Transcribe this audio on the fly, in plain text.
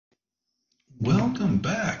welcome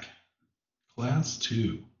back, class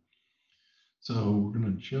 2. So we're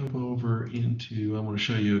going to jump over into, I want to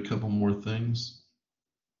show you a couple more things.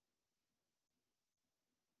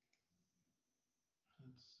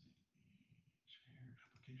 Let's see, share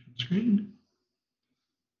application screen.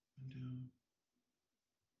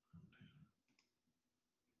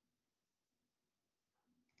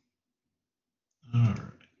 All right,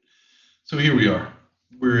 so here we are.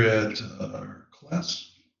 We're at our class.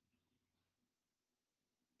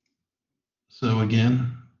 So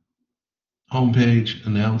again, homepage,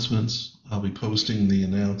 announcements. I'll be posting the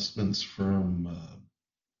announcements from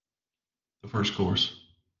the first course,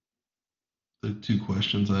 the 2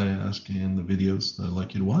 questions I ask and the videos that I'd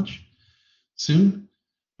like you to watch soon.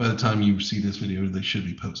 By the time you see this video, they should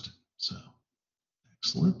be posted. So,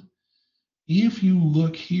 excellent. If you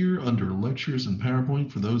look here under lectures and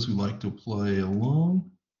PowerPoint, for those who like to play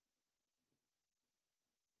along,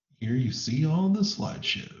 here you see all the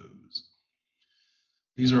slideshows.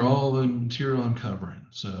 These are all the material I'm covering.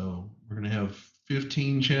 So we're going to have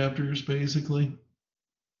 15 chapters basically,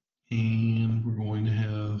 and we're going to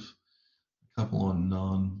have a couple on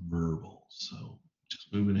nonverbal. So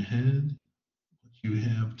just moving ahead, what you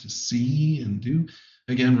have to see and do.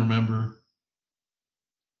 Again, remember,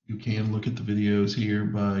 you can look at the videos here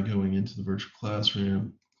by going into the virtual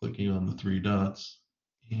classroom, clicking on the 3 dots,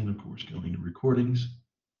 and of course going to recordings.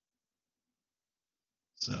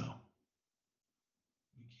 So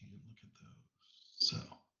we can look at those. So,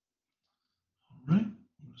 all right, I'm going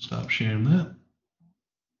to stop sharing that.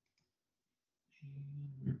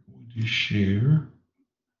 And we're going to share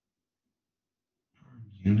our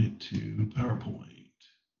Unit 2 PowerPoint.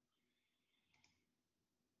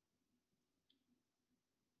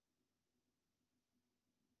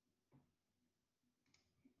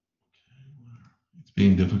 It's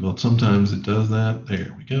being difficult. Sometimes it does that.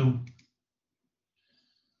 There we go.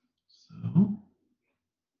 So,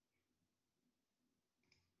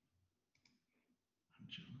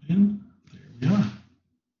 jump in. There we are.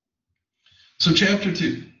 So, chapter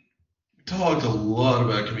 2. We talked a lot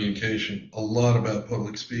about communication, a lot about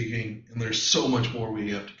public speaking, and there's so much more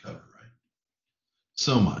we have to cover, right?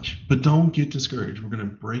 So much. But don't get discouraged. We're going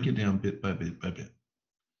to break it down bit by bit by bit.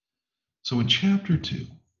 So, in chapter 2,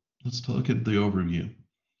 let's look at the overview.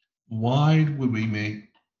 Why would we make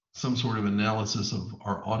some sort of analysis of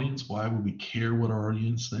our audience? Why would we care what our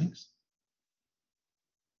audience thinks?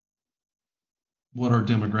 What are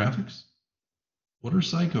demographics? What are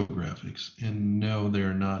psychographics? And no,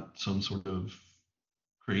 they're not some sort of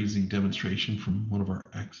crazy demonstration from one of our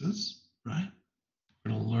exes, right?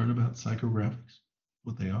 We're going to learn about psychographics,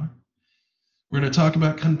 what they are. We're going to talk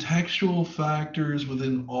about contextual factors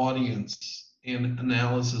within audience and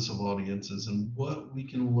analysis of audiences and what we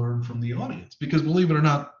can learn from the audience. Because believe it or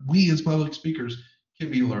not, we as public speakers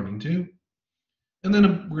can be learning too. And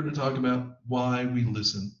then we're going to talk about why we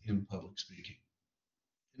listen in public speaking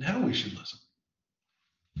and how we should listen.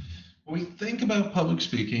 When we think about public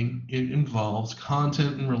speaking, it involves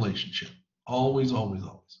content and relationship. Always, always,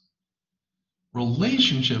 always.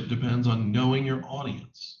 Relationship depends on knowing your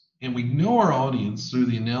audience. And we know our audience through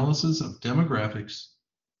the analysis of demographics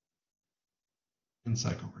and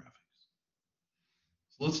psychographics.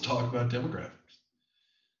 So let's talk about demographics.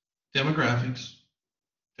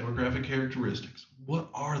 Demographic characteristics. What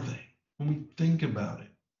are they when we think about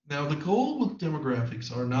it? Now, the goal with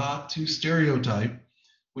demographics are not to stereotype,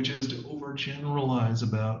 which is to overgeneralize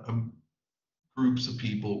about groups of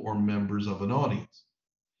people or members of an audience.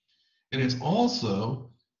 And it's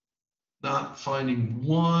also not finding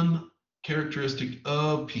one characteristic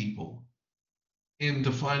of people and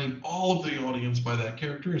defining all of the audience by that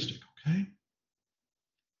characteristic, okay?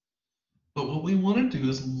 But what we want to do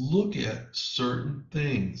is look at certain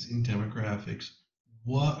things in demographics.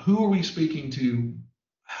 Who are we speaking to?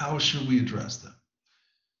 How should we address them?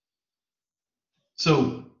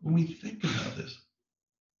 So when we think about this,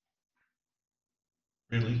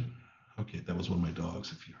 really? Okay, that was one of my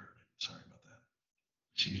dogs, if you heard it. Sorry about that.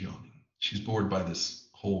 She's yawning. She's bored by this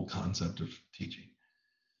whole concept of teaching.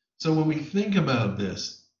 So when we think about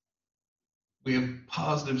this, we have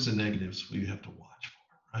positives and negatives we have to watch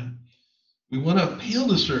for, right? We want to appeal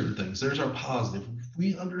to certain things. There's our positive. If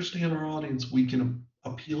we understand our audience, we can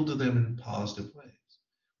appeal to them in positive ways.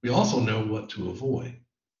 We also know what to avoid.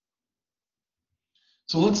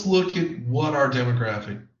 So let's look at what are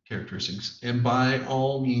demographic characteristics. And by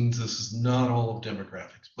all means, this is not all of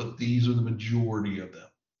demographics, but these are the majority of them.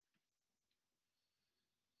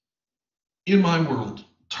 In my world,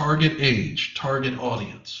 target age, target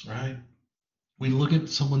audience, right? We look at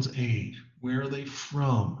someone's age. Where are they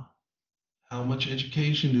from? How much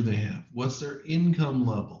education do they have? What's their income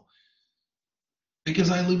level?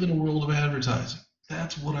 Because I live in a world of advertising.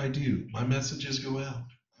 That's what I do. My messages go out.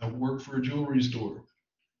 I work for a jewelry store.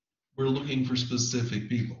 We're looking for specific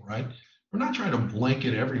people, right? We're not trying to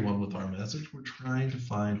blanket everyone with our message. We're trying to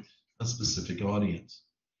find a specific audience.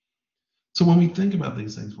 So when we think about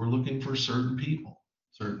these things, we're looking for certain people,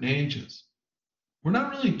 certain ages. We're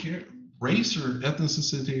not really race or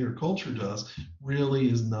ethnicity or culture to us really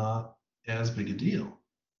is not as big a deal.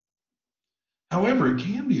 However, it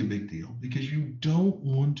can be a big deal because you don't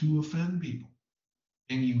want to offend people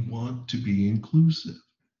and you want to be inclusive.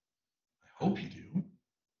 I hope you do.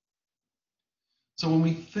 So when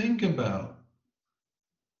we think about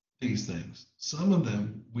these things, some of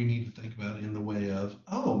them we need to think about in the way of,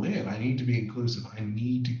 oh man, I need to be inclusive. I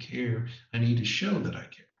need to care. I need to show that I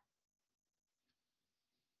care.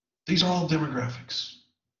 These are all demographics,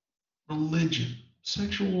 religion,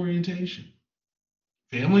 sexual orientation,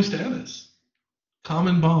 family status,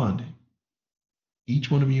 common bond.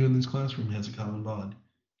 Each one of you in this classroom has a common bond.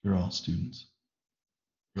 You're all students.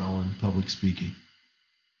 You're all in public speaking.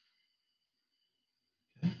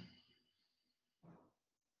 Okay?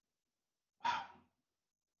 Wow.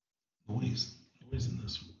 Noise in this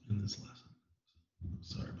lesson.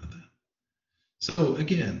 Sorry about that. So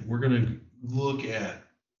again, we're going to look at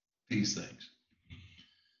these things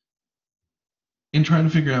and trying to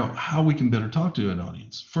figure out how we can better talk to an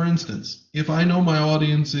audience. For instance, if I know my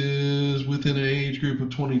audience is within an age group of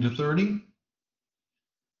 20 to 30,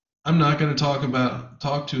 I'm not going to talk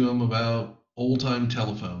to them about old-time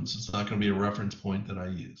telephones. It's not going to be a reference point that I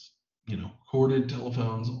use. Corded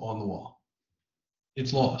telephones on the wall.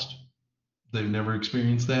 It's lost. They've never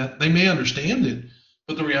experienced that. They may understand it,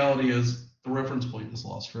 but the reality is the reference point is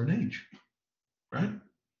lost for an age, right?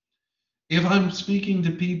 If I'm speaking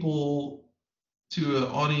to an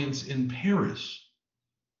audience in Paris,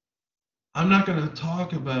 I'm not going to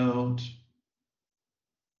talk about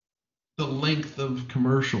the length of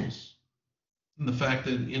commercials and the fact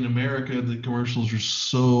that in America the commercials are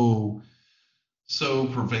so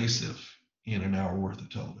pervasive in an hour worth of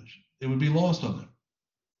television. It would be lost on them.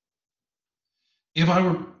 If I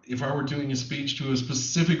were doing a speech to a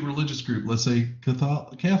specific religious group, let's say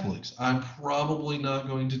Catholics, I'm probably not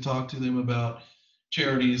going to talk to them about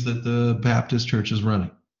charities that the Baptist church is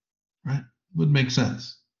running, right? Would make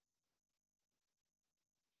sense.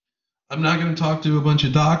 I'm not going to talk to a bunch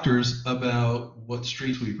of doctors about what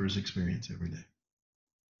street sweepers experience every day.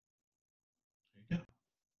 There you go.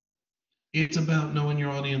 It's about knowing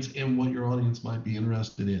your audience and what your audience might be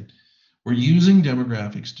interested in. We're using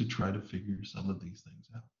demographics to try to figure some of these things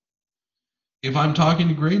out. If I'm talking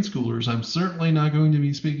to grade schoolers, I'm certainly not going to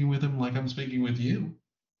be speaking with them like I'm speaking with you,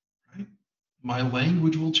 right? My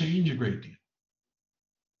language will change a great deal.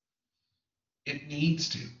 It needs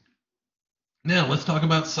to. Now, let's talk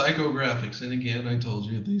about psychographics. And again, I told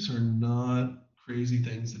you these are not crazy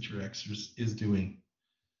things that your ex is doing.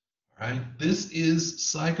 All right? This is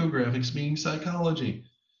psychographics, meaning psychology.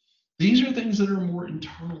 These are things that are more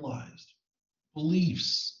internalized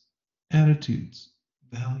beliefs, attitudes,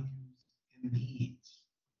 values, and needs.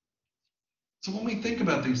 So when we think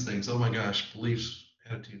about these things, oh my gosh, beliefs,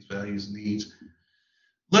 attitudes, values, needs,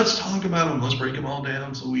 let's talk about them. Let's break them all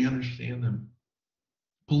down so we understand them.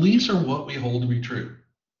 Beliefs are what we hold to be true.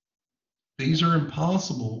 These are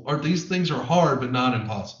impossible, or these things are hard but not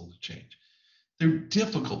impossible to change. They're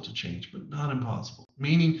difficult to change but not impossible,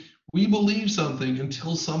 meaning we believe something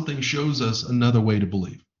until something shows us another way to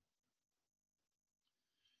believe.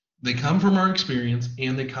 They come from our experience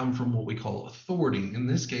and they come from what we call authority. In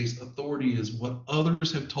this case, authority is what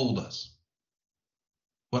others have told us,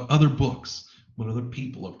 what other books, what other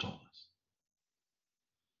people have told us.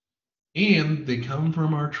 And they come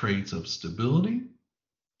from our traits of stability,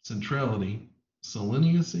 centrality,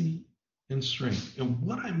 seleniency, and strength. And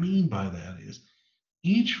what I mean by that is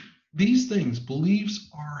these things,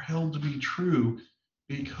 beliefs are held to be true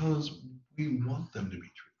because we want them to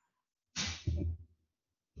be true.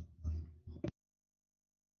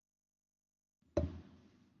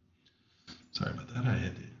 Sorry about that. I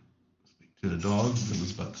had to speak to the dog that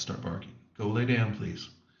was about to start barking. Go lay down, please.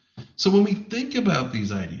 So when we think about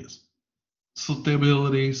these ideas,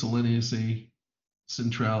 stability, seleniency,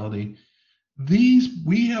 centrality,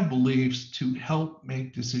 we have beliefs to help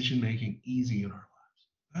make decision making easy in our lives.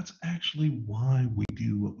 That's actually why we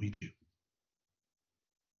do what we do.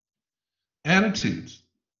 Attitudes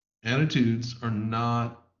are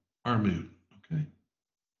not our mood. Okay,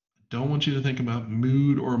 I don't want you to think about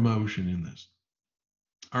mood or emotion in this.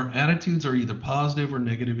 Our attitudes are either positive or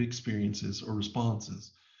negative experiences or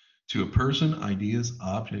responses to a person, ideas,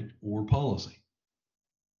 object, or policy.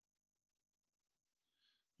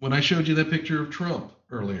 When I showed you that picture of Trump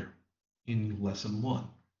earlier in lesson one,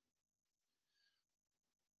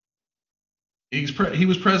 he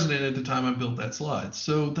was president at the time I built that slide,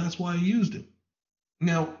 so that's why I used him.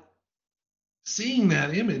 Now, seeing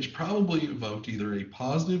that image probably evoked either a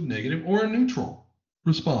positive, negative, or a neutral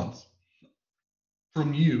response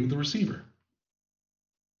from you, the receiver.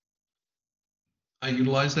 I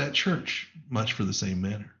utilize that church much for the same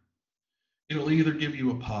manner. It'll either give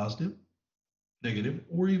you a positive, negative,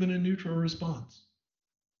 or even a neutral response.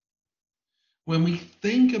 When we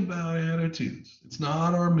think about attitudes, it's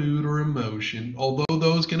not our mood or emotion, although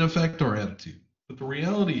those can affect our attitude. But the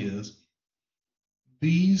reality is,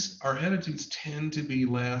 our attitudes tend to be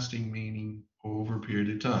lasting meaning over a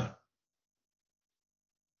period of time.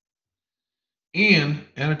 And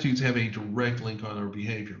attitudes have a direct link on our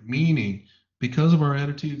behavior, meaning because of our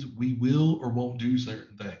attitudes, we will or won't do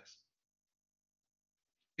certain things.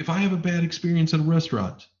 If I have a bad experience at a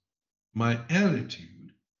restaurant, my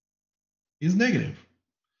attitude is negative.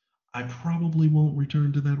 I probably won't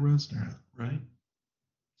return to that restaurant, right?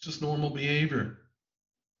 It's just normal behavior.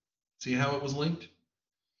 See how it was linked?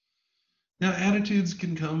 Now, attitudes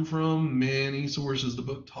can come from many sources. The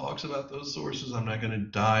book talks about those sources. I'm not going to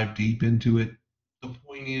dive deep into it. The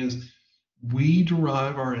point is, we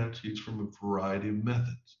derive our attitudes from a variety of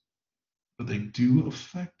methods, but they do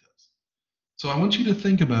affect us. So I want you to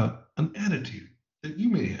think about an attitude that you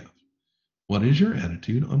may have. What is your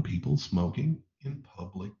attitude on people smoking in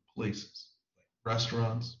public places, like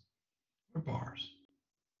restaurants or bars?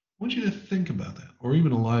 I want you to think about that, or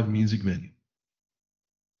even a live music venue.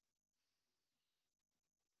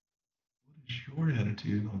 What is your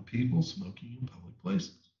attitude on people smoking in public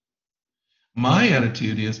places? My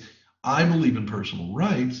attitude is I believe in personal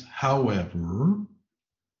rights. However,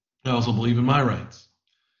 I also believe in my rights.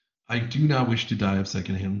 I do not wish to die of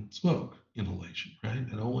secondhand smoke inhalation, right?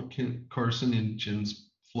 I don't want carcinogens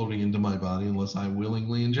floating into my body unless I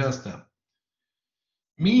willingly ingest them.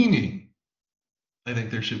 Meaning, I think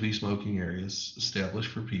there should be smoking areas established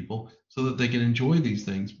for people so that they can enjoy these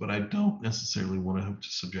things, but I don't necessarily want to have to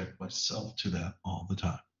subject myself to that all the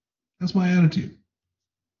time. That's my attitude.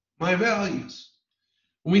 My values.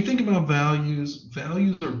 When we think about values,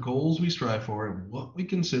 values are goals we strive for and what we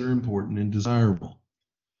consider important and desirable.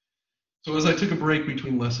 So as I took a break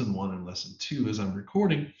between lesson one and lesson two as I'm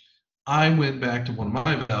recording, I went back to one of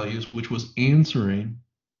my values, which was answering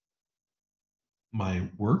my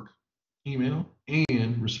work email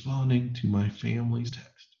and responding to my family's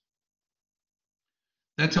text.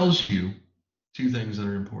 That tells you two things that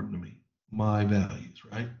are important to me. My values,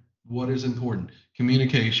 right? What is important?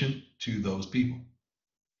 Communication to those people.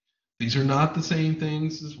 These are not the same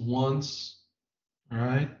things as once, all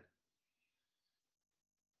right?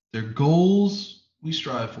 They're goals we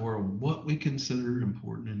strive for and what we consider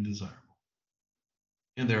important and desirable.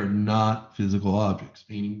 And they're not physical objects,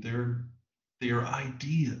 meaning they are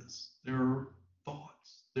ideas, there are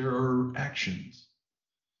thoughts, there are actions.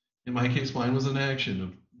 In my case, mine was an action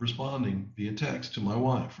of responding via text to my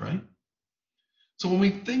wife, right? So when we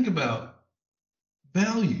think about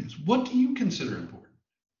values, what do you consider important?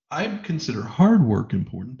 I consider hard work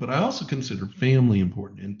important, but I also consider family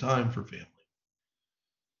important and time for family.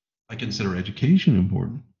 I consider education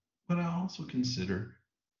important, but I also consider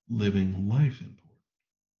living life important.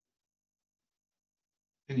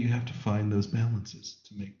 And you have to find those balances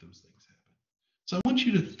to make those things happen. So I want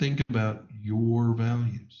you to think about your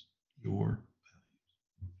values, your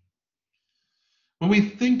values. When we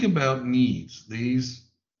think about needs,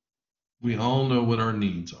 we all know what our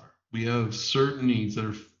needs are. We have certain needs that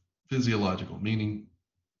are physiological, meaning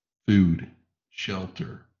food,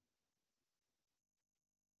 shelter,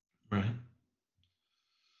 right?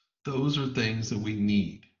 Those are things that we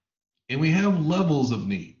need. And we have levels of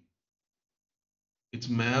need. It's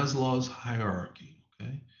Maslow's hierarchy,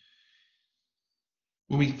 okay?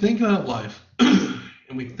 When we think about life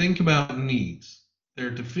and we think about needs, there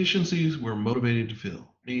are deficiencies we're motivated to fill,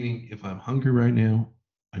 meaning if I'm hungry right now,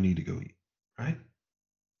 I need to go eat, right?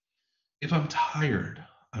 If I'm tired,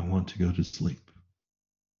 I want to go to sleep.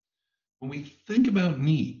 When we think about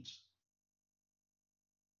needs,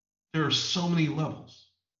 there are so many levels.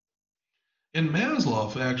 And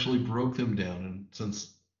Maslow actually broke them down. And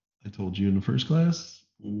since I told you in the first class,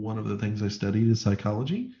 one of the things I studied is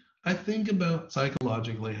psychology, I think about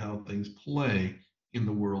psychologically how things play in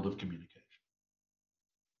the world of communication.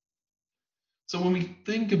 So when we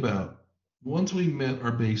think about once we met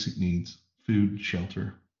our basic needs, food,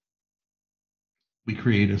 shelter, we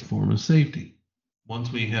create a form of safety.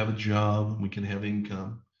 Once we have a job, we can have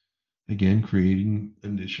income. Again, creating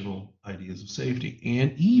additional ideas of safety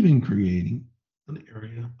and even creating an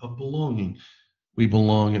area of belonging. We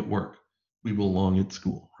belong at work. We belong at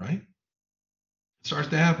school, right? It starts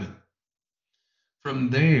to happen. From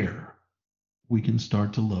there, we can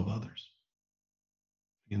start to love others.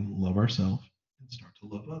 We can love ourselves and start to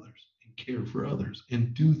love others and care for others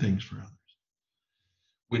and do things for others,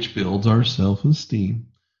 which builds our self esteem,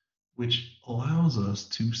 which allows us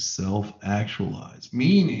to self actualize,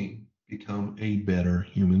 meaning become a better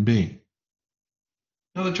human being.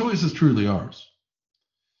 Now, the choice is truly ours,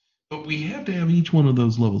 but we have to have each one of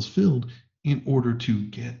those levels filled in order to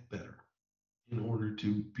get better, in order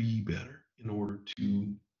to be better, in order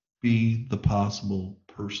to be the possible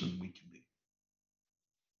person we can be.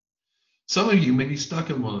 Some of you may be stuck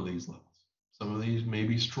in one of these levels. Some of these may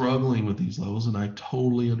be struggling with these levels, and I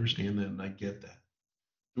totally understand that and I get that.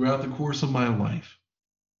 Throughout the course of my life,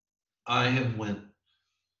 I have went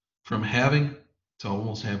from having to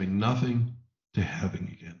almost having nothing to having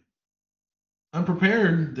again. I'm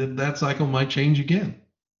prepared that that cycle might change again.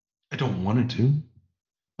 I don't want it to,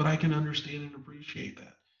 but I can understand and appreciate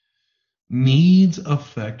that. Needs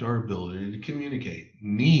affect our ability to communicate.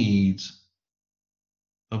 Needs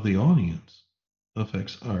of the audience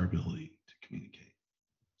affects our ability to communicate.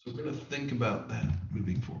 So we're going to think about that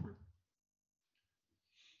moving forward.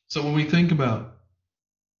 So when we think about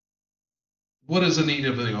what is a need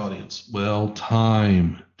of the audience? Well,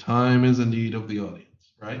 time. Time is a need of the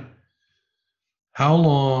audience, right? How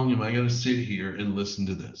long am I going to sit here and listen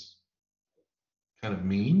to this? Kind of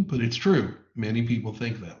mean, but it's true. Many people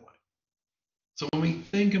think that way. So when we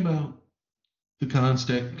think about the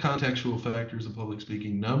contextual factors of public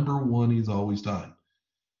speaking, number one is always time.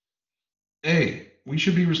 We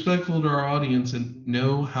should be respectful to our audience and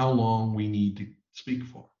know how long we need to speak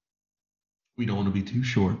for. We don't want to be too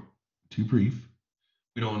short, too brief.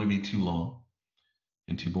 We don't want to be too long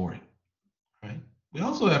and too boring, right? We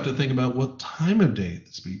also have to think about what time of day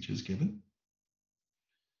the speech is given.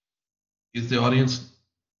 Is the audience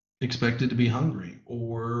expected to be hungry,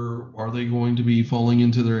 or are they going to be falling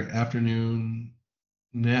into their afternoon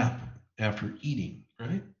nap after eating,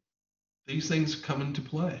 right? These things come into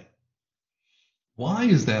play. Why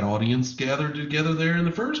is that audience gathered together there in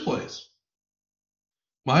the first place?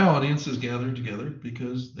 My audience is gathered together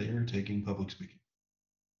because they are taking public speaking.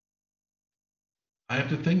 I have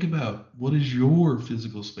to think about, what is your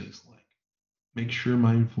physical space like? Make sure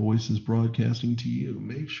my voice is broadcasting to you.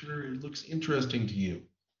 Make sure it looks interesting to you.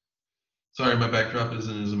 Sorry, my backdrop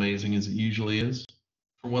isn't as amazing as it usually is.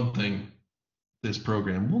 For one thing, this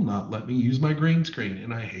program will not let me use my green screen,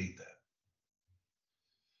 and I hate that.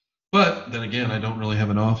 But then again, I don't really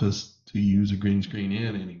have an office to use a green screen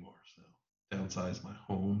in anymore. So downsize my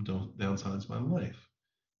home, don't downsize my life.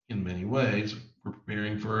 In many ways, we're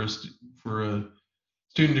preparing for a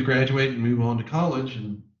student to graduate and move on to college,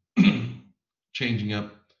 and changing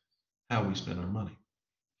up how we spend our money.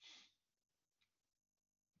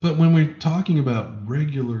 But when we're talking about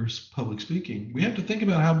regular public speaking, we have to think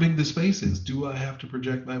about how big the space is. Do I have to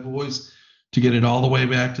project my voice to get it all the way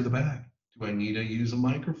back to the back? Do I need to use a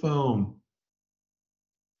microphone?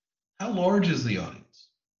 How large is the audience?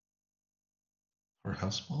 Or how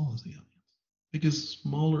small is the audience? Because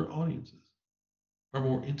smaller audiences are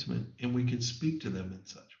more intimate and we can speak to them in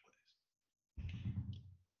such ways.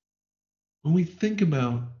 When we think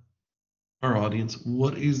about our audience,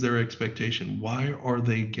 what is their expectation? Why are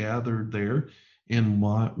they gathered there? And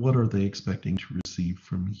what are they expecting to receive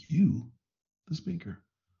from you, the speaker?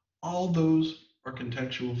 All those are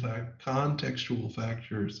contextual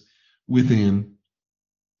factors within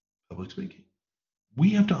public speaking. We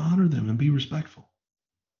have to honor them and be respectful.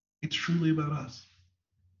 It's truly about us.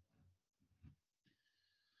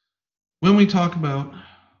 When we talk about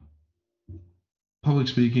public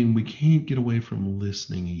speaking, we can't get away from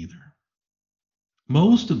listening either.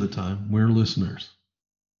 Most of the time, we're listeners.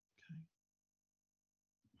 Okay?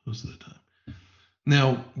 Most of the time.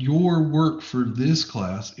 Now, your work for this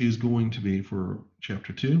class is going to be for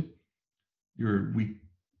chapter 2. Your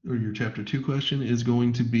chapter 2 question is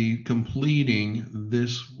going to be completing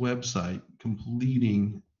this website,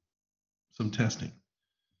 completing some testing.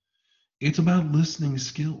 It's about listening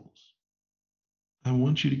skills. I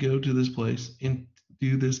want you to go to this place and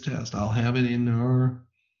do this test. I'll have it in our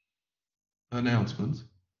announcements.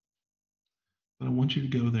 But I want you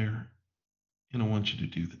to go there and I want you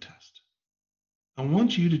to do the test. I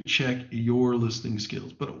want you to check your listening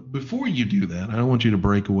skills. But before you do that, I don't want you to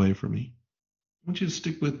break away from me. I want you to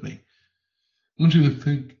stick with me. I want you to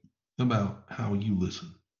think about how you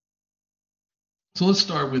listen. So let's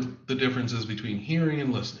start with the differences between hearing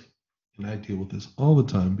and listening. And I deal with this all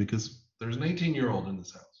the time because There's an 18-year-old in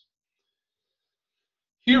this house.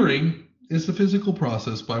 Hearing is the physical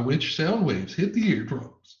process by which sound waves hit the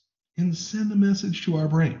eardrums and send a message to our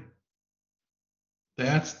brain.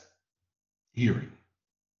 That's hearing.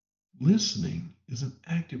 Listening is an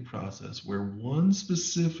active process where one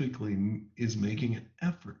specifically is making an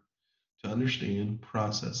effort to understand,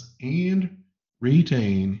 process, and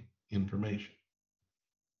retain information.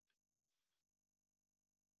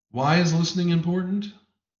 Why is listening important?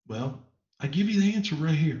 Well, I give you the answer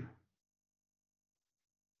right here.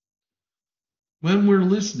 When we're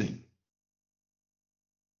listening,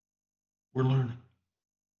 we're learning,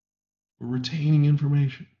 we're retaining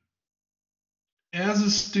information. As a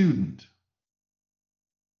student,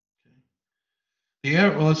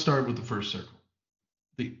 well, let's start with the first circle.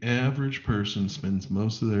 The average person spends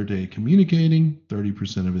most of their day communicating,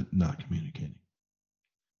 30% of it not communicating.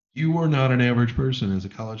 You are not an average person. As a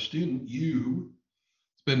college student, you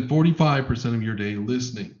spend 45% of your day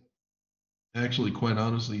listening. Actually, quite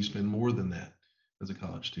honestly, you spend more than that as a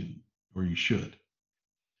college student, or you should.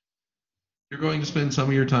 You're going to spend some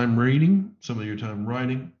of your time reading, some of your time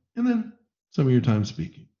writing, and then some of your time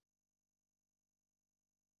speaking.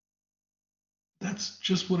 That's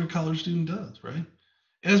just what a college student does, right?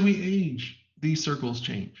 As we age, these circles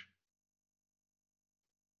change.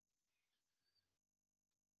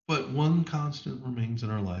 But one constant remains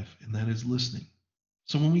in our life, and that is listening.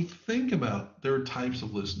 So when we think about there are types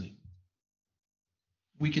of listening,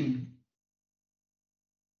 we can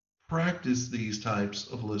practice these types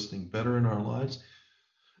of listening better in our lives.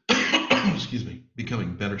 Excuse me,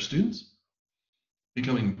 becoming better students,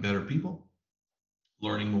 becoming better people,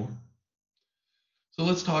 learning more. So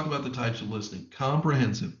let's talk about the types of listening.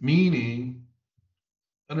 Comprehensive, meaning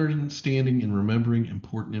understanding and remembering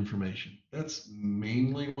important information. That's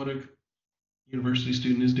mainly what a university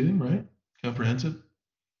student is doing, right? Comprehensive,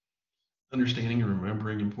 understanding and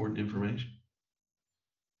remembering important information.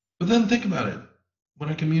 But then think about it. When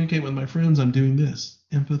I communicate with my friends, I'm doing this.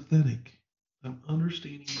 Empathetic. I'm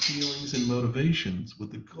understanding feelings and motivations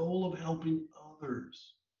with the goal of helping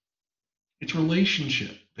others. It's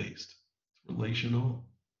relationship based. It's relational.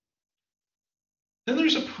 Then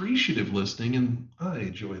there's appreciative listening, and I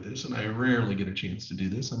enjoy this, and I rarely get a chance to do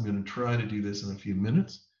this. I'm going to try to do this in a few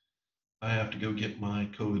minutes. I have to go get my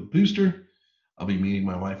COVID booster. I'll be meeting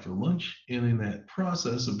my wife for lunch, and in that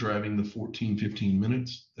process of driving the 15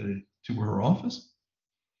 minutes to her office,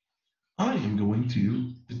 I am going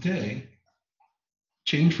to today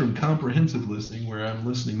change from comprehensive listening, where I'm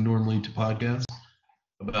listening normally to podcasts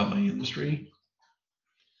about my industry.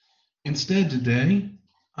 Instead, today,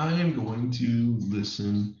 I am going to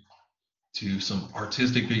listen to some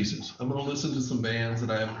artistic pieces. I'm going to listen to some bands that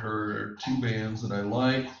I haven't heard, two bands that I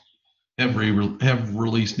like, have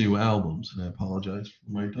released new albums. And I apologize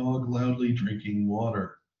for my dog loudly drinking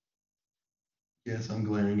water. Yes, I'm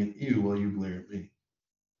glaring at you while you glare at me.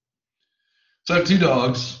 So I have two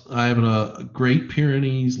dogs. I have a Great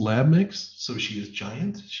Pyrenees Lab Mix. So she is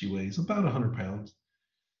giant. She weighs about 100 pounds.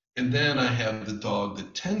 And then I have the dog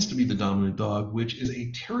that tends to be the dominant dog, which is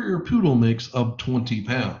a Terrier Poodle mix of 20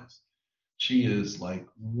 pounds. She is like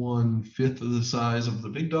 1/5 of the size of the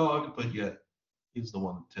big dog, but yet he's the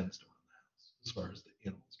one that tends to run the house as far as the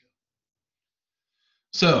animals go.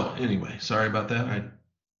 So anyway, sorry about that. I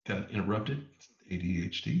got interrupted.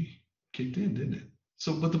 ADHD kicked in, didn't it?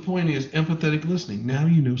 So, but the point is empathetic listening. Now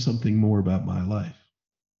you know something more about my life.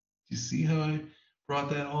 Do you see how I brought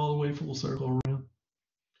that all the way full circle around?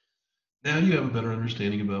 Now you have a better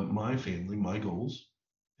understanding about my family, my goals,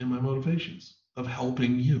 and my motivations of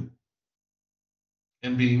helping you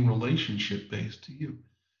and being relationship based to you.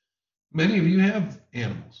 Many of you have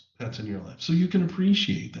animals, pets in your life, so you can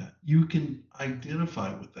appreciate that. You can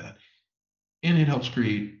identify with that, and it helps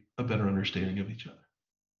create a better understanding of each other.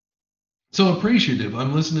 So appreciative.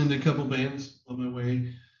 I'm listening to a couple bands on my way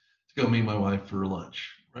to go meet my wife for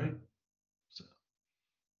lunch, right? So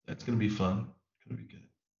that's going to be fun. Going to be good.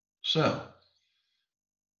 So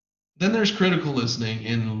then there's critical listening,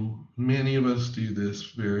 and many of us do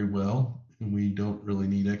this very well, and we don't really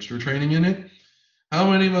need extra training in it. How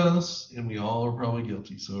many of us, and we all are probably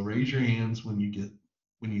guilty, so raise your hands when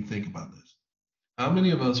you think about this. How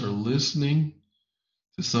many of us are listening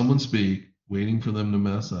to someone speak, waiting for them to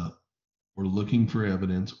mess up, or looking for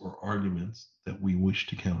evidence or arguments that we wish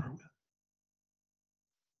to counter with?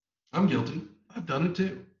 I'm guilty. I've done it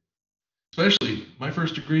too. Especially my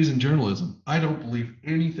first degree is in journalism. I don't believe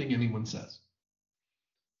anything anyone says.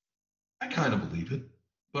 I kind of believe it,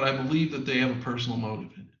 but I believe that they have a personal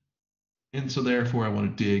motive in it. And so therefore I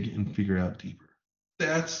want to dig and figure out deeper.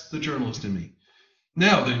 That's the journalist in me.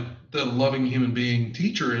 Now, the loving human being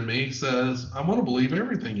teacher in me says, I want to believe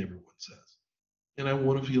everything everyone says, and I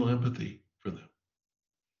want to feel empathy for them.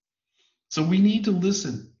 So we need to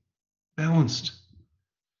listen balanced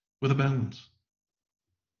with a balance.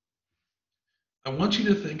 I want you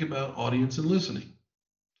to think about audience and listening.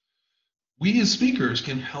 We as speakers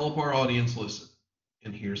can help our audience listen,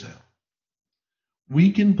 and here's how.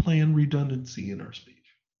 We can plan redundancy in our speech.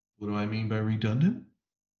 What do I mean by redundant?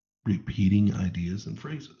 Repeating ideas and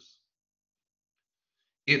phrases.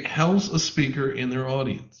 It helps a speaker in their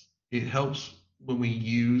audience. It helps when we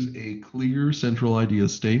use a clear central idea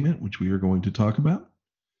statement, which we are going to talk about.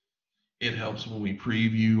 It helps when we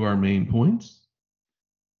preview our main points.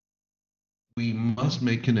 We must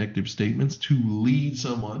make connective statements to lead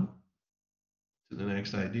someone to the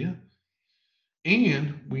next idea.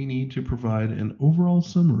 And we need to provide an overall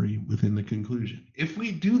summary within the conclusion. If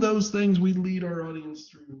we do those things, we lead our audience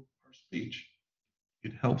through our speech.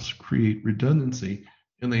 It helps create redundancy,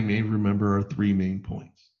 and they may remember our three main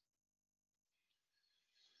points.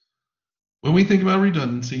 When we think about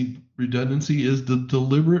redundancy, redundancy is the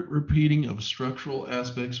deliberate repeating of structural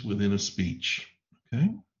aspects within a speech. Okay?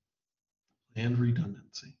 And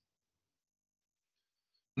redundancy.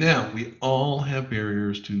 Now, we all have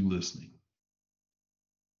barriers to listening.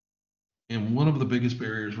 And one of the biggest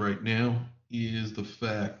barriers right now is the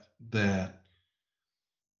fact that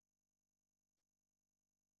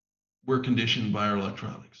we're conditioned by our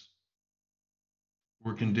electronics.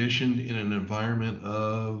 We're conditioned in an environment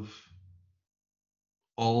of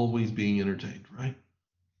always being entertained, right?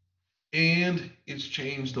 And it's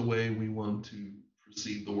changed the way we want to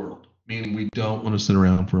perceive the world, meaning we don't want to sit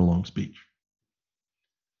around for a long speech.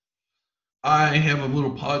 I have a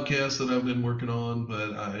little podcast that I've been working on,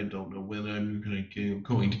 but I don't know when I'm going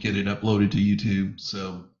to get it uploaded to YouTube.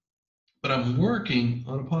 So, but I'm working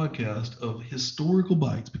on a podcast of historical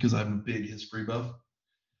bites because I'm a big history buff.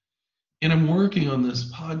 And I'm working on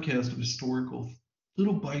this podcast of historical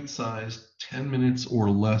little bite-sized 10 minutes or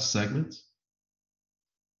less segments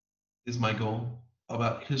is my goal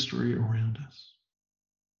about history around us.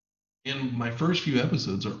 And my first few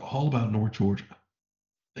episodes are all about North Georgia,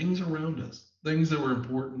 things around us, things that were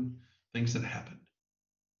important, things that happened.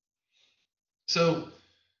 So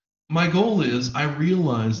my goal is I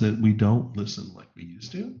realize that we don't listen like we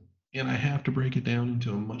used to, and I have to break it down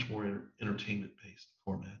into a much more entertainment-based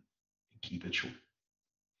format and keep it short.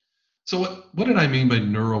 So what did I mean by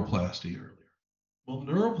neuroplasty earlier? Well,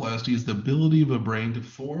 neuroplasty is the ability of a brain to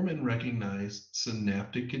form and recognize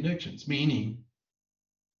synaptic connections, meaning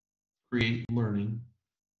create learning,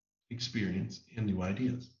 experience, and new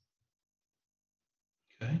ideas.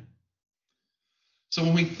 Okay? So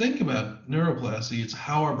when we think about neuroplasty, it's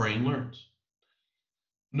how our brain learns.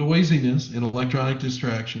 Noisiness and electronic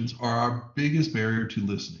distractions are our biggest barrier to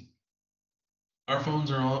listening. Our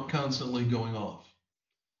phones are constantly going off,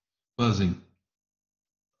 buzzing.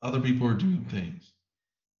 Other people are doing things.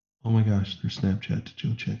 Oh my gosh, there's Snapchat to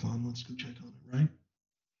go check on. Let's go check on it, right?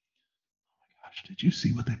 Oh my gosh, did you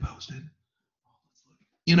see what they posted?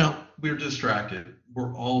 You know, we're distracted.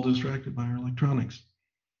 We're all distracted by our electronics.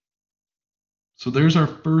 So there's our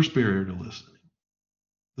first barrier to listening.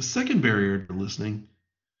 The second barrier to listening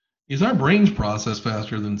is our brains process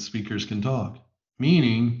faster than speakers can talk,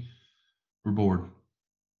 meaning we're bored.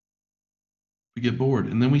 We get bored,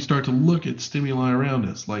 and then we start to look at stimuli around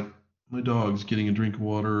us, like my dog's getting a drink of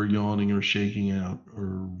water, or yawning, or shaking out,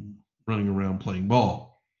 or running around playing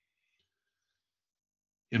ball.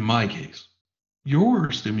 In my case,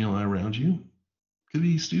 your stimuli around you could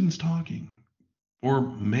be students talking, or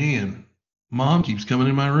man, mom keeps coming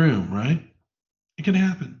in my room, right? It can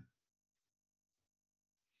happen.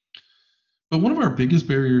 But one of our biggest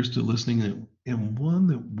barriers to listening, and one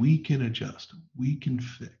that we can adjust, we can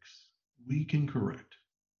fix, we can correct.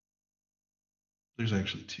 There's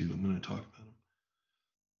actually two. I'm going to talk about them.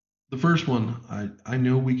 The first one, I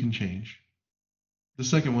know we can change. The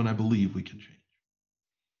second one, I believe we can change.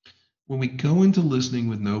 When we go into listening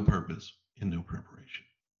with no purpose and no preparation,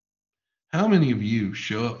 how many of you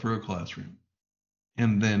show up for a classroom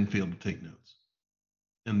and then fail to take notes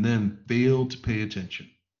and then fail to pay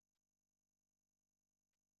attention?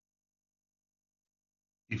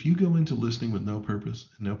 If you go into listening with no purpose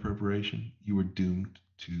and no preparation, you are doomed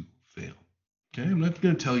to fail. Okay, I'm not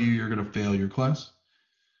going to tell you you're going to fail your class,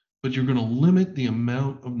 but you're going to limit the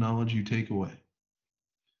amount of knowledge you take away.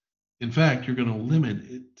 In fact, you're going to limit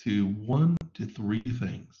it to 1 to 3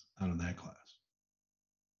 things out of that class.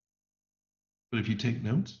 But if you take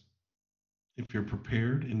notes, if you're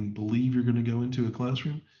prepared and believe you're going to go into a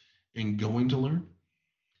classroom and going to learn,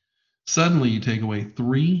 suddenly you take away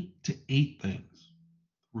 3 to 8 things.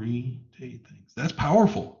 3 to 8 things. That's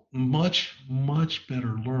powerful. Much, much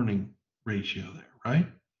better learning ratio there, right?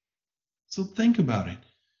 So think about it.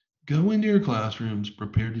 Go into your classrooms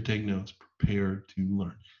prepared to take notes, prepared to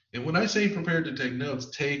learn. And when I say prepared to take notes,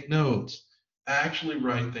 take notes. Actually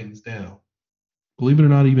write things down. Believe it or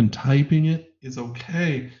not, even typing it is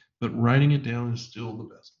okay, but writing it down is still the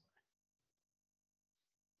best.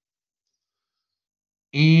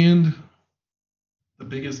 And the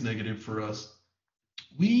biggest negative for us,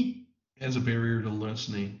 we, as a barrier to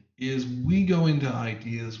listening, is we go into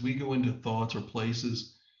ideas, we go into thoughts or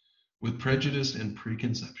places with prejudice and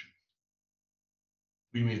preconception.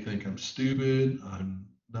 We may think I'm stupid, I'm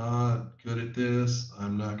not good at this,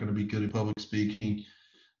 I'm not going to be good at public speaking,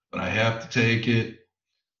 but I have to take it.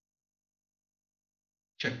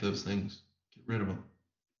 Check those things, get rid of them.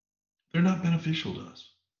 They're not beneficial to us.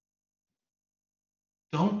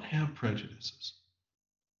 Don't have prejudices.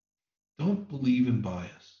 Don't believe in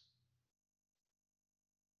bias.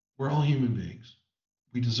 We're all human beings.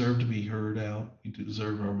 We deserve to be heard out. We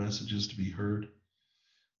deserve our messages to be heard.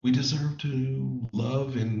 We deserve to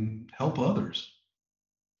love and help others.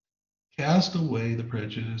 Cast away the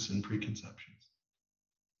prejudice and preconceptions.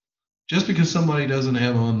 Just because somebody doesn't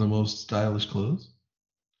have on the most stylish clothes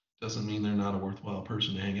doesn't mean they're not a worthwhile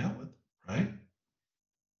person to hang out with, right?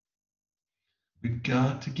 We've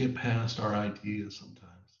got to get past our ideas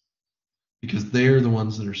sometimes because they're the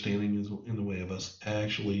ones that are standing in the way of us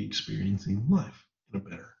actually experiencing life in a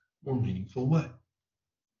better, more meaningful way.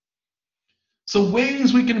 So,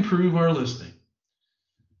 ways we can improve our listening.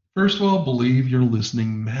 First of all, believe your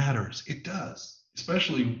listening matters. It does,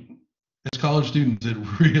 especially as college students, it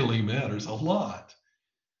really matters a lot.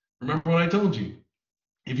 Remember what I told you.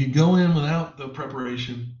 If you go in without the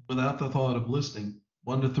preparation, without the thought of listening,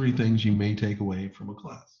 1 to 3 things you may take away from a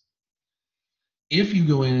class. If you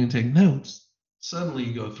go in and take notes, suddenly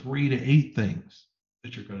you go 3 to 8 things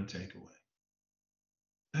that you're going to take away.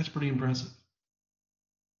 That's pretty impressive.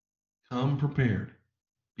 Come prepared.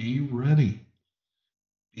 Be ready.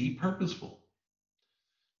 Be purposeful.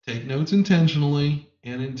 Take notes intentionally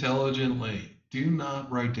and intelligently. Do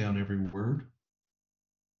not write down every word.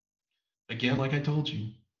 Again, like I told you,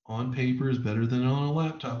 on paper is better than on a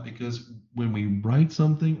laptop because when we write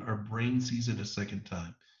something, our brain sees it a second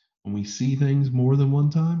time. When we see things more than one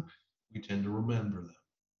time, we tend to remember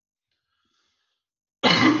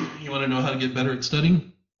them. You want to know how to get better at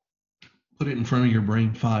studying? Put it in front of your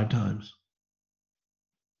brain 5 times.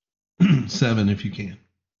 7 if you can.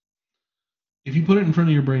 If you put it in front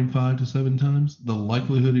of your brain 5 to 7 times, the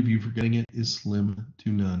likelihood of you forgetting it is slim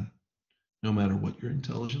to none, no matter what your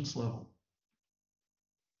intelligence level.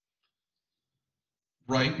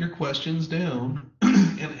 Write your questions down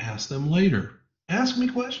and ask them later. Ask me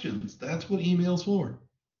questions. That's what email's for.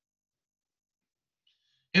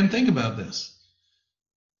 And think about this.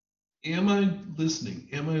 Am I listening?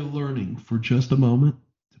 Am I learning for just a moment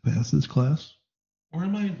to pass this class? Or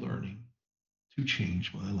am I learning to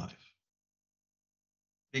change my life?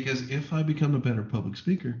 Because if I become a better public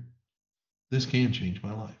speaker, this can change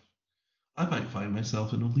my life. I might find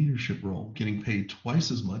myself in a leadership role, getting paid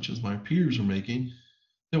twice as much as my peers are making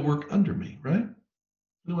that work under me, right?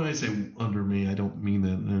 And when I say under me, I don't mean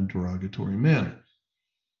that in a derogatory manner.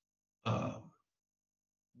 Uh,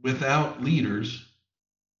 Without leaders,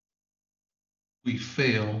 we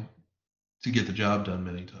fail to get the job done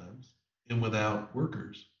many times. And without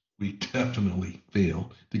workers, we definitely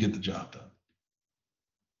fail to get the job done.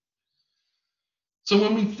 So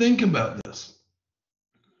when we think about this,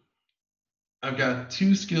 I've got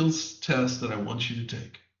 2 skills tests that I want you to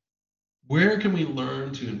take. Where can we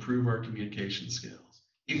learn to improve our communication skills?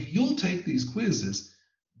 If you'll take these quizzes,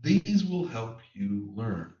 these will help you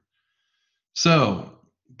learn. So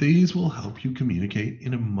these will help you communicate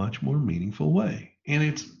in a much more meaningful way. And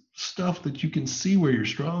it's stuff that you can see where you're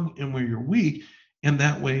strong and where you're weak. And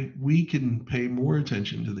that way we can pay more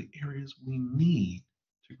attention to the areas we need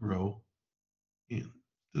to grow in.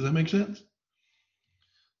 Does that make sense?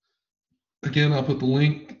 Again, I'll put the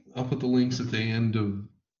links at the end of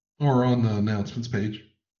or on the announcements page.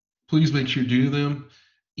 Please make sure you do them.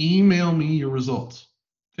 Email me your results.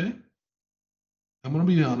 Okay? I'm going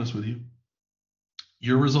to be honest with you.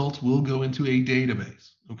 Your results will go into a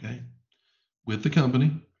database, okay? With the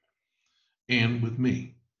company and with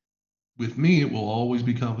me. With me, it will always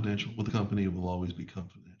be confidential. With the company, it will always be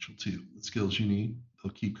confidential too. The skills you need,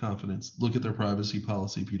 they'll keep confidence. Look at their privacy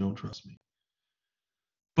policy if you don't trust me.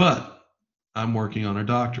 But I'm working on a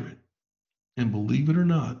doctorate. And believe it or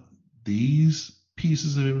not, these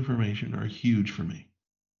pieces of information are huge for me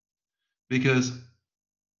because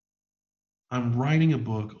I'm writing a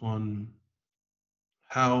book on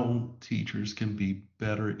how teachers can be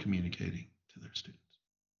better at communicating to their students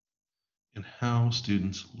and how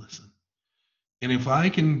students listen. And if I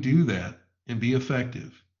can do that and be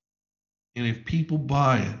effective, and if people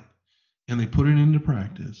buy it and they put it into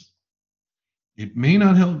practice, it may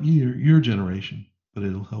not help your generation, but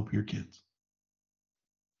it'll help your kids.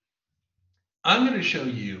 I'm going to show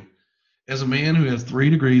you, as a man who has 3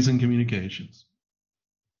 degrees in communications,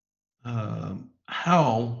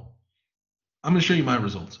 how I'm going to show you my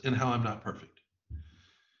results and how I'm not perfect.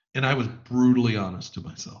 And I was brutally honest to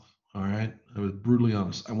myself. All right. I was brutally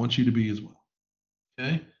honest. I want you to be as well.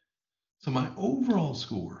 Okay. So my overall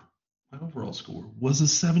score was a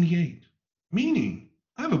 78, meaning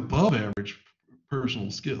I have above average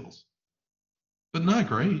personal skills, but not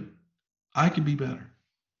great. I could be better.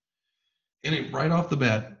 And right off the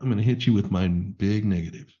bat, I'm going to hit you with my big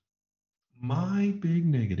negative. My big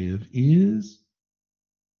negative is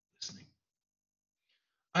listening.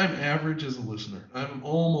 I'm average as a listener. I'm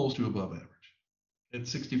almost to above average. At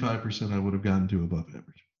 65%, I would have gotten to above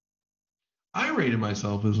average. I rated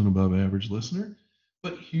myself as an above average listener,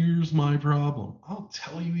 but here's my problem. I'll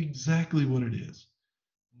tell you exactly what it is.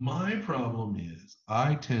 My problem is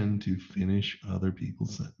I tend to finish other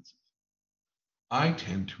people's sentences. I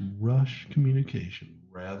tend to rush communication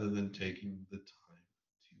rather than taking the time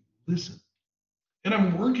to listen. And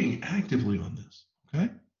I'm working actively on this,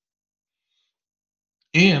 okay?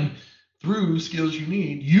 And through skills you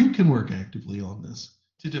need, you can work actively on this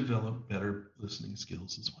to develop better listening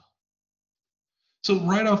skills as well. So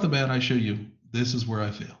right off the bat, I show you this is where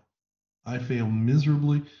I fail. I fail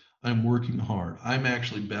miserably. I'm working hard. I'm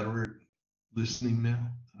actually better at listening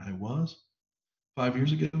now than I was 5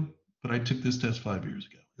 years ago, but I took this test 5 years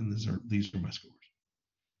ago, and these are my scores.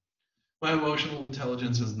 My emotional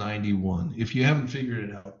intelligence is 91. If you haven't figured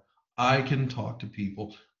it out, I can talk to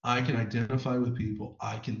people. I can identify with people.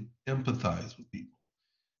 I can empathize with people.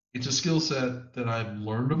 It's a skill set that I've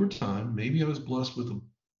learned over time. Maybe I was blessed with a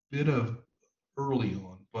bit of early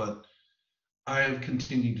on, but I have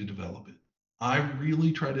continued to develop it. I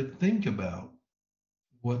really try to think about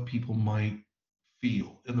what people might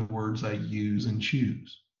feel in the words I use and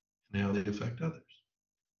choose and how they affect others.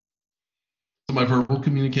 So my verbal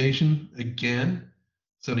communication, again,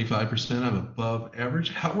 75%, I'm above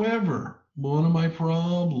average. However, one of my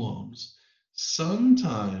problems,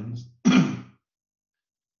 sometimes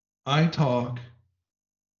I talk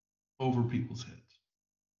over people's heads,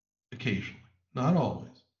 occasionally, not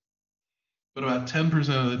always, but about 10%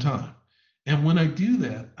 of the time. And when I do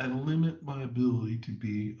that, I limit my ability to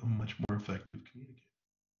be a much more effective communicator.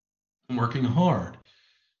 I'm working hard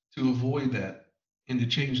to avoid that and to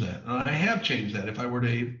change that. And I have changed that. If I were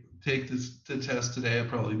to take the test today, I'd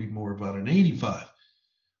probably be more about an 85,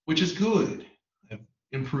 which is good. I've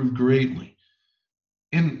improved greatly.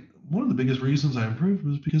 And one of the biggest reasons I improved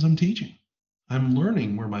was because I'm teaching. I'm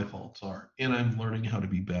learning where my faults are, and I'm learning how to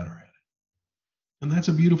be better at it. And that's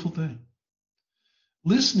a beautiful thing.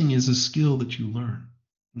 Listening is a skill that you learn,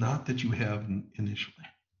 not that you have initially.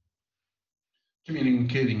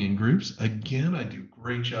 Communicating in groups, again, I do a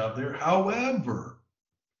great job there. However,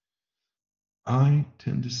 I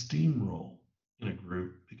tend to steamroll in a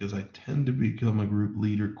group because I tend to become a group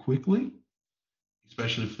leader quickly,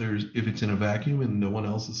 especially if it's in a vacuum and no one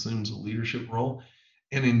else assumes a leadership role.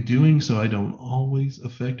 And in doing so, I don't always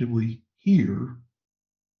effectively hear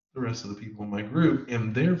the rest of the people in my group,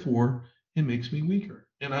 and therefore it makes me weaker.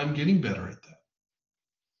 And I'm getting better at that.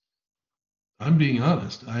 I'm being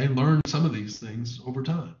honest. I learned some of these things over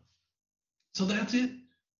time. So that's it.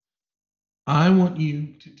 I want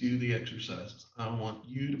you to do the exercises. I want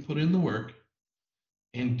you to put in the work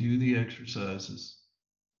and do the exercises.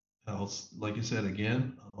 Like I said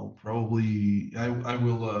again, I will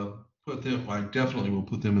put them. I definitely will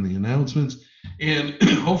put them in the announcements, and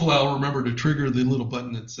hopefully I'll remember to trigger the little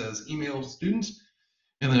button that says email students,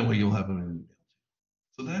 and that way you'll have them in email.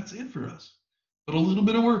 So that's it for us. But a little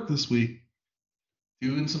bit of work this week,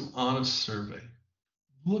 doing some honest survey.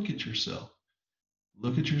 Look at yourself.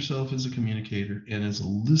 Look at yourself as a communicator and as a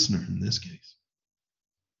listener in this case,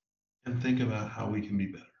 and think about how we can be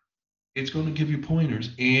better. It's going to give you pointers,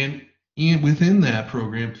 and within that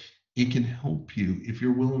program, it can help you if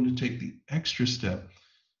you're willing to take the extra step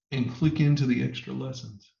and click into the extra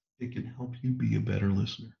lessons. It can help you be a better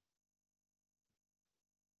listener.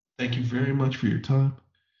 Thank you very much for your time.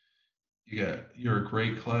 You're a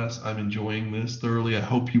great class. I'm enjoying this thoroughly. I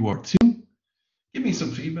hope you are too. Give me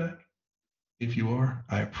some feedback if you are.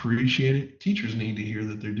 I appreciate it. Teachers need to hear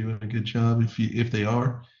that they're doing a good job. If they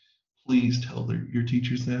are, please tell your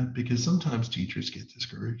teachers that, because sometimes teachers get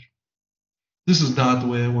discouraged. This is not the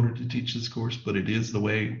way I wanted to teach this course, but it is the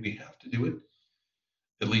way we have to do it,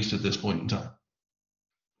 at least at this point in time.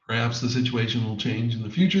 Perhaps the situation will change in the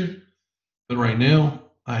future, but right now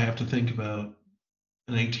I have to think about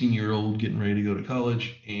an 18-year-old getting ready to go to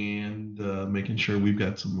college and making sure we've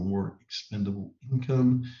got some more expendable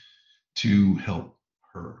income to help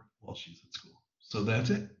her while she's at school. So that's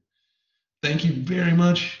it. Thank you very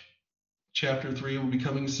much. Chapter 3 will be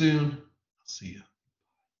coming soon. I'll see you.